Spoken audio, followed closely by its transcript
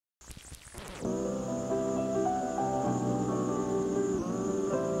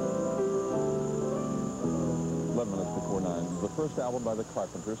11 minutes before 9. The first album by the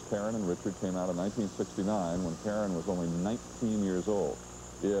Carpenters, Karen and Richard, came out in 1969 when Karen was only 19 years old.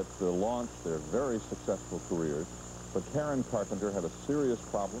 It launched their very successful careers, but Karen Carpenter had a serious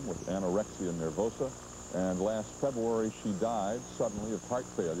problem with anorexia nervosa, and last February she died suddenly of heart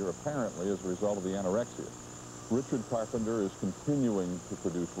failure, apparently as a result of the anorexia. Richard Carpenter is continuing to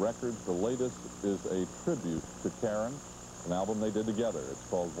produce records. The latest is a tribute to Karen, an album they did together. It's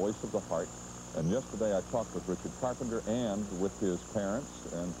called Voice of the Heart. And yesterday I talked with Richard Carpenter and with his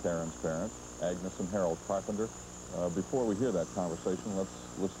parents and Karen's parents, Agnes and Harold Carpenter. Before we hear that conversation, let's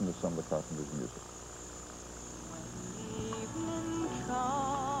listen to some of the Carpenters' music. When evening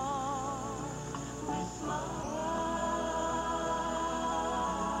comes, we smile,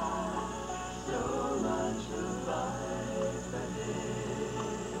 so much alive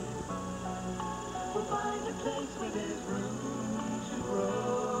ahead. We'll find a place where there's room to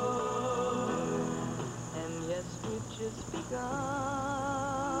grow. We've just begun.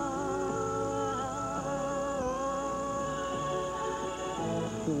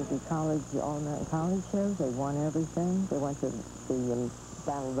 The college, all-night college shows, they won everything. They went to the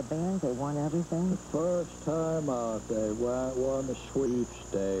Battle of the Bands, they won everything. The first time out, they won the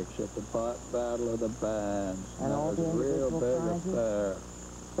sweepstakes at the Battle of the Bands. And all the real big affair.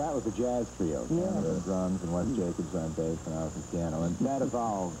 That was a jazz trio. Yeah. The drums and Wes Jacobs on bass and I was on piano. And that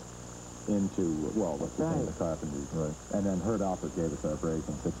evolved into, well, what's the name of the Carpenters. Right. And then Herb Alpert gave us our break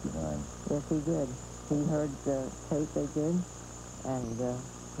in '69. Yes, he did. He heard the tape they did, and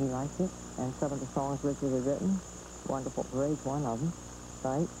he liked it. And some of the songs Richard had written, Wonderful Parade, one of them,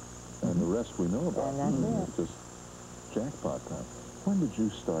 right? And the rest we know about. And that's it. Just jackpot time. When did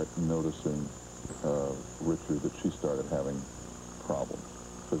you start noticing, Richard, that she started having problems,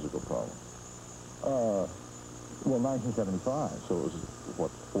 physical problems? Well, 1975. So it was, what,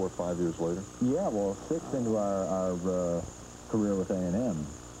 4 or 5 years later? Yeah, well, 6 into our career with A&M.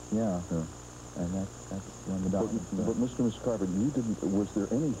 Yeah. And that's when the doctor... But Mr. and Mr. Carpenter, you didn't... Was there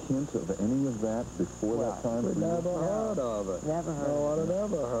any hint of any of that before that time? We never heard of it. Never heard no of one it. had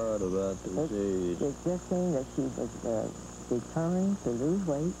ever heard of that disease. It just seemed that she was determined to lose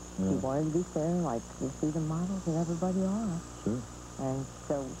weight. Yeah. She wanted to be thin, like you see the models and everybody are. Sure. And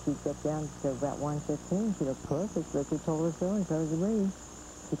so she'd get down to about 115. She looked perfect. Richard told her so, and so did we.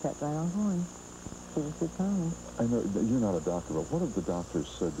 She kept right on going. She was determined. I know you're not a doctor, but what have the doctors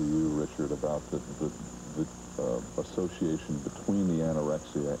said to you, Richard, about the association between the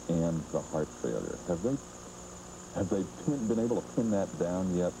anorexia and the heart failure? Have they been able to pin that down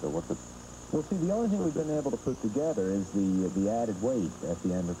yet, or what the... Well, see, the only thing we've been able to put together is the added weight at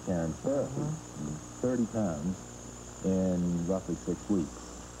the end of Karen's therapy. 30 pounds in roughly 6 weeks.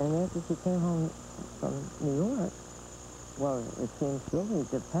 And after she came home from New York, well, it seemed really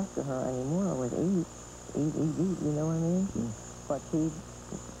to pester her anymore with eat, you know what I mean? Yeah. But she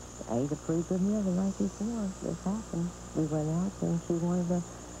ate a pretty good meal the night before this happened. We went out and she wanted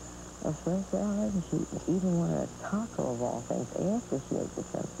a shrimp salad, and she even wanted a taco of all things after she ate the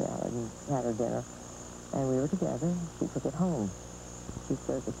shrimp salad and had her dinner. And we were together. She took it home. She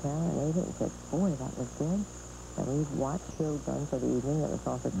served the cow and ate it and said, boy, that was good. And we watched Show Done for the evening. It was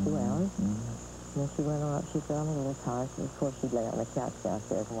on for 2 hours. And then she went on up. She said, I'm a little tired. So of course, she'd lay on the couch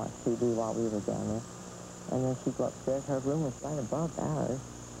downstairs and watch TV while we were down there. And then she'd go upstairs. Her room was right above ours.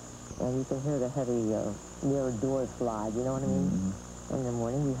 And you can hear the heavy mirror door slide, you know what I mean? In the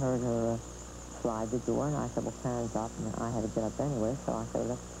morning, we heard her slide the door, and I said, well, Karen's up. And I had to get up anyway, so I said,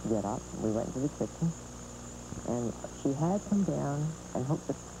 let's get up. We went into the kitchen. And she had come down and hooked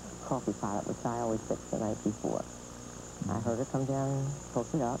the coffee pot up, which I always fixed the night before. I heard her come down and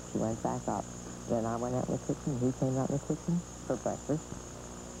hook it up. She went back up. Then I went out in the kitchen. He came out in the kitchen for breakfast.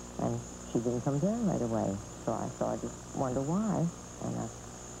 And she didn't come down right away. So I just wonder why. And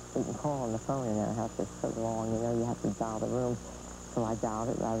we can call on the phone in our house. It's so long, you know, you have to dial the room. So I dialed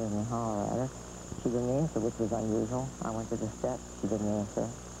it rather than holler at her. She didn't answer, which was unusual. I went to the steps. She didn't answer.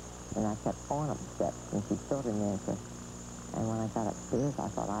 And I kept going up the steps, and she still didn't answer. And when I got upstairs, I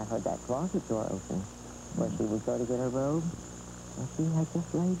thought I heard that closet door open, where she would go to get her robe. And she had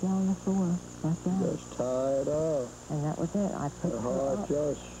just laid down on the floor, like that. Just tied up. And that was it. I picked Her her heart up.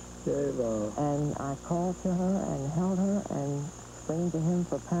 just gave up. And I called to her and held her and screamed to him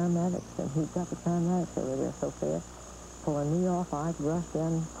for paramedics. And he got the paramedics over there so fast. Pulling me off, I rushed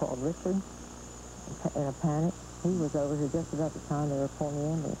in, called Richard in a panic. He was over here just about the time they were pulling the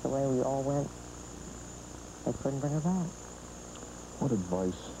ambulance away. We all went. They couldn't bring her back. What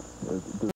advice